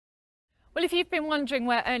Well, if you've been wondering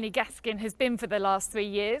where Ernie Gaskin has been for the last 3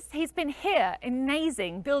 years, he's been here in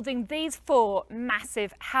Nazeing building these 4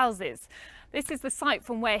 massive houses. This is the site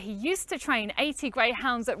from where he used to train 80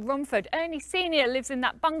 greyhounds at Romford. Ernie Senior lives in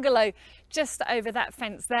that bungalow just over that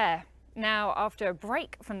fence there. Now, after a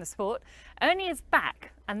break from the sport, Ernie is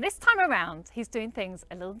back, and this time around he's doing things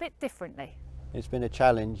a little bit differently. It's been a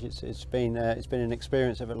challenge. It's been an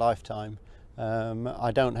experience of a lifetime.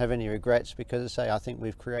 I don't have any regrets because, as I say, I think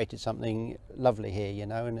we've created something lovely here, you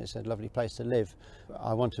know, and it's a lovely place to live.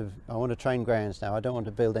 I want to train greyhounds now. I don't want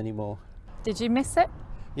to build any more. Did you miss it?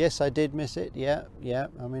 Yes, I did miss it. Yeah.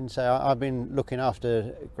 I mean, so I've been looking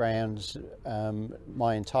after greyhounds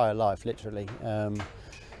my entire life, literally.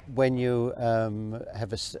 When you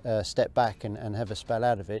have a step back and have a spell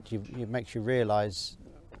out of it, it makes you realise,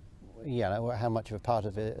 you know, how much of a part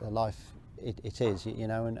of life it is, you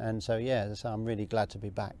know, and so yeah, so I'm really glad to be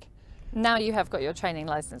back. Now you have got your training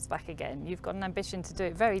licence back again, you've got an ambition to do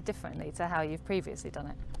it very differently to how you've previously done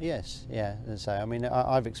it. Yes, yeah, and so I mean,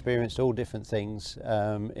 I've experienced all different things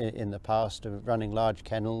in the past, running large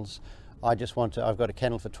kennels. I've got a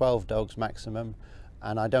kennel for 12 dogs maximum,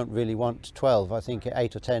 and I don't really want 12. I think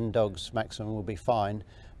 8 or 10 dogs maximum will be fine,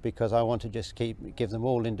 because I want to just give them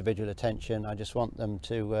all individual attention. I just want them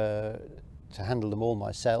to handle them all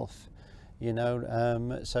myself, you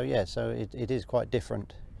know. So yeah, so it is quite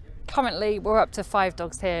different. Currently we're up to 5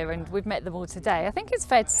 dogs here, and we've met them all today. I think it's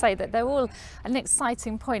fair to say that they're all an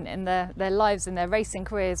exciting point in their lives and their racing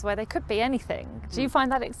careers where they could be anything. Do you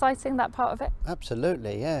find that exciting, that part of it?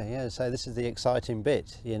 Absolutely, yeah. So this is the exciting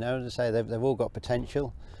bit, you know, to say they've all got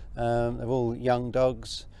potential. They're all young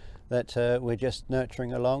dogs that we're just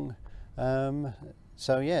nurturing along.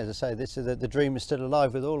 So yeah, as I say, this is the dream is still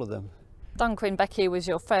alive with all of them. Dunquin Becky was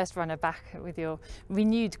your first runner back with your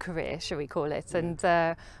renewed career, shall we call it, and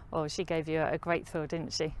well, she gave you a great thrill,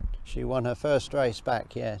 didn't she? She won her first race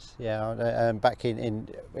back, yes, yeah, back in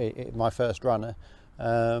my first runner.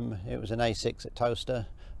 It was an A6 at Toaster,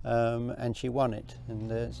 and she won it,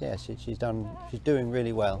 and yeah, she's doing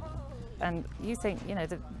really well. And you think, you know,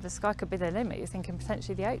 the sky could be the limit? You're thinking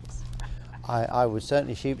potentially the Oaks? I would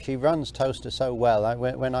certainly. She runs Toaster so well.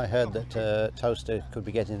 When I heard that Toaster could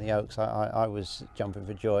be getting the Oaks, I was jumping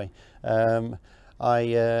for joy.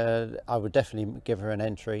 I would definitely give her an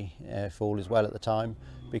entry if all is well at the time,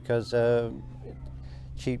 because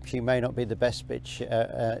she may not be the best bitch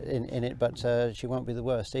in it, but she won't be the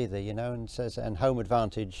worst either, you know. And home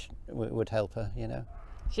advantage would help her, you know.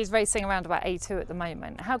 She's racing around about A2 at the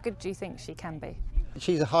moment. How good do you think she can be?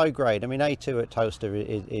 She's a high grade. I mean, A2 at Toaster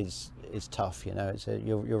is tough, you know.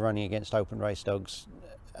 You're running against open race dogs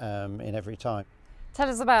in every time. Tell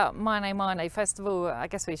us about Mane. First of all, I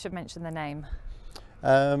guess we should mention the name.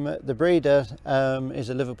 The breeder is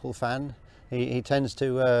a Liverpool fan. He tends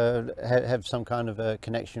to have some kind of a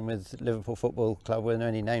connection with Liverpool Football Club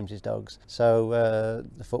when he names his dogs. So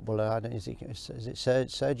the footballer, is it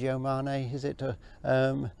Sergio Mane? Is it?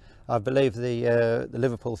 I believe the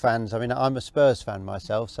Liverpool fans. I mean, I'm a Spurs fan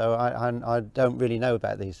myself, so I don't really know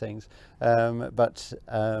about these things. But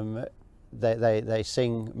they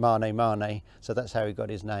sing Mane, so that's how he got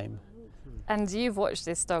his name. And you've watched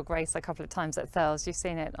this dog race a couple of times at Thurles. You've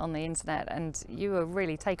seen it on the internet, and you were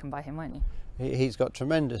really taken by him, weren't you? He's got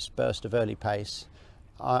tremendous burst of early pace.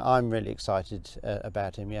 I'm really excited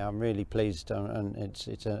about him. Yeah, I'm really pleased, and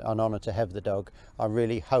it's an honour to have the dog. I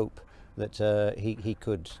really hope that he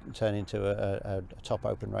could turn into a top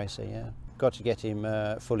open racer. Yeah, got to get him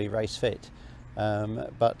fully race fit,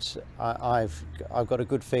 but I've got a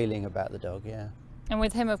good feeling about the dog. Yeah. And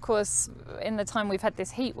with him, of course, in the time we've had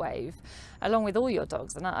this heat wave, along with all your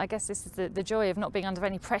dogs, and I guess this is the joy of not being under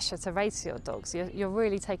any pressure to race your dogs. You're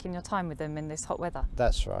really taking your time with them in this hot weather.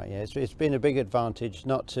 That's right, yeah. It's been a big advantage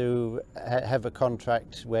not to have a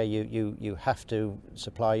contract where you have to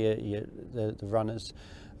supply the runners.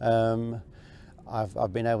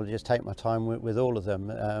 I've been able to just take my time with all of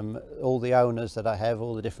them. All the owners that I have,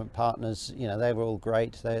 all the different partners, you know, they were all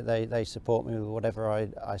great. They support me with whatever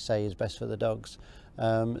I say is best for the dogs.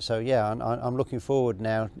 So yeah, I'm looking forward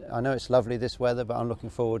now. I know it's lovely this weather, but I'm looking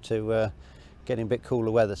forward to getting a bit cooler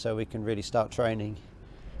weather so we can really start training.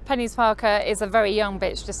 Penny's Parker is a very young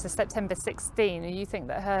bitch, just a September 16. And you think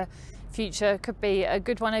that her future could be a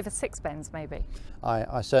good one over 6 bends, maybe?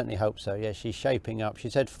 I certainly hope so. Yeah, she's shaping up.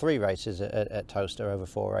 She's had 3 races at Toaster over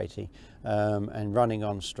 480 and running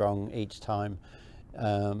on strong each time.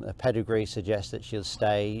 The pedigree suggests that she'll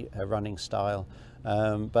stay her running style,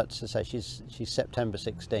 but to say she's September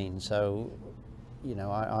 16, so you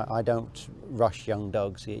know I don't rush young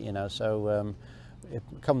dogs, you know, so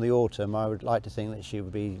come the autumn, I would like to think that she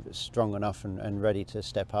would be strong enough and ready to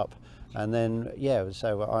step up. And then, yeah,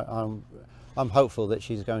 so I'm hopeful that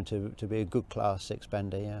she's going to be a good class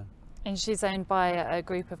six-bender, yeah. And she's owned by a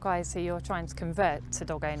group of guys who you're trying to convert to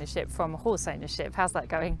dog ownership from horse ownership. How's that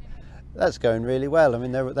going? That's going really well. I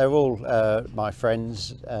mean, they're all my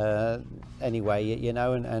friends anyway, you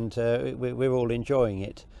know, and we're all enjoying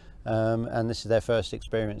it. And this is their first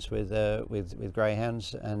experience with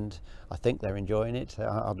greyhounds, and I think they're enjoying it.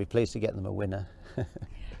 I'll be pleased to get them a winner.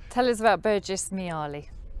 Tell us about Burgess Miali.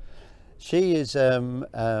 She is a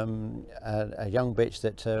young bitch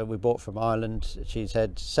that we bought from Ireland. She's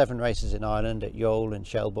had 7 races in Ireland at Youghal and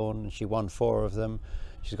Shelbourne, and she won 4 of them.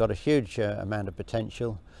 She's got a huge amount of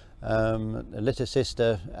potential. A little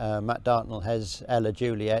sister, Matt Dartnell, has Ella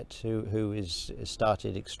Juliet, who is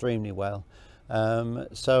started extremely well.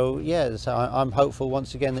 So yeah, so I'm hopeful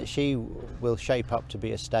once again that she will shape up to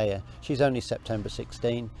be a stayer. She's only September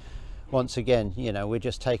 16. Once again, you know, we're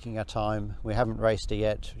just taking our time. We haven't raced her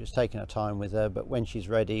yet, we're just taking our time with her, but when she's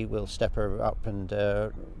ready, we'll step her up and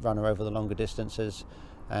run her over the longer distances,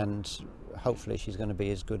 and hopefully she's going to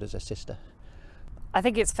be as good as her sister. I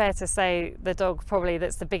think it's fair to say the dog probably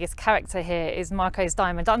that's the biggest character here is Marco's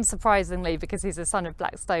Diamond, unsurprisingly, because he's a son of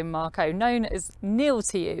Blackstone Marco, known as Neil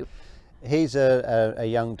to you. He's a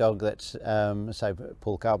young dog that, so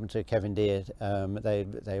Paul Carpenter, Kevin Deere,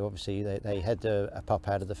 they obviously they had a pup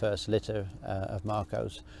out of the first litter of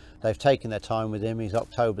Marco's. They've taken their time with him. He's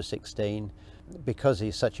October 16. Because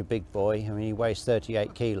he's such a big boy, I mean, he weighs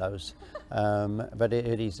 38 kilos, but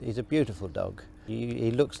he's a beautiful dog.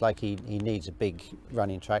 He looks like he needs a big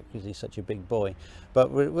running track because he's such a big boy,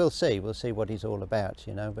 but we'll see what he's all about,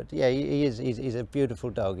 you know. But yeah, he's a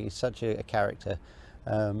beautiful dog. He's such a character.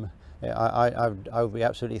 I would be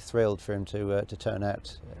absolutely thrilled for him to turn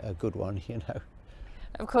out a good one, you know.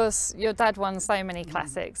 Of course, your dad won so many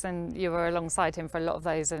classics and you were alongside him for a lot of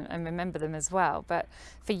those and remember them as well. But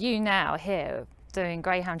for you now here, doing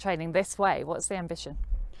greyhound training this way, what's the ambition?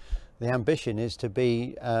 The ambition is to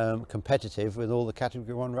be competitive with all the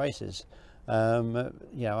Category 1 races. You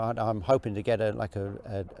know, I'm hoping to get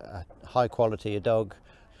a high quality dog.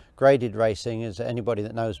 Graded racing, as anybody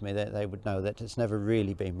that knows me, they would know that it's never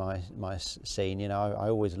really been my scene. You know, I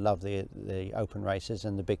always love the open races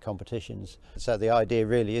and the big competitions. So the idea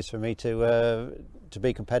really is for me to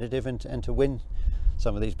be competitive and to win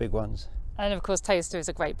some of these big ones. And of course Toaster is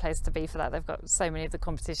a great place to be for that. They've got so many of the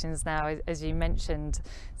competitions now, as you mentioned.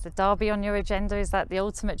 Is the Derby on your agenda? Is that the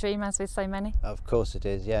ultimate dream, as with so many? Of course it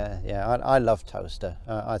is, yeah. I love Toaster.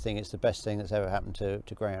 I think it's the best thing that's ever happened to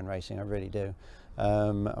greyhound racing, I really do.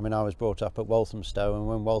 I mean, I was brought up at Walthamstow, and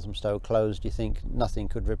when Walthamstow closed, you think nothing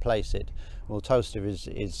could replace it. Well, Toaster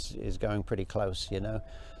is going pretty close, you know.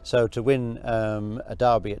 So to win a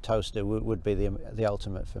Derby at Toaster would be the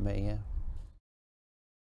ultimate for me, yeah.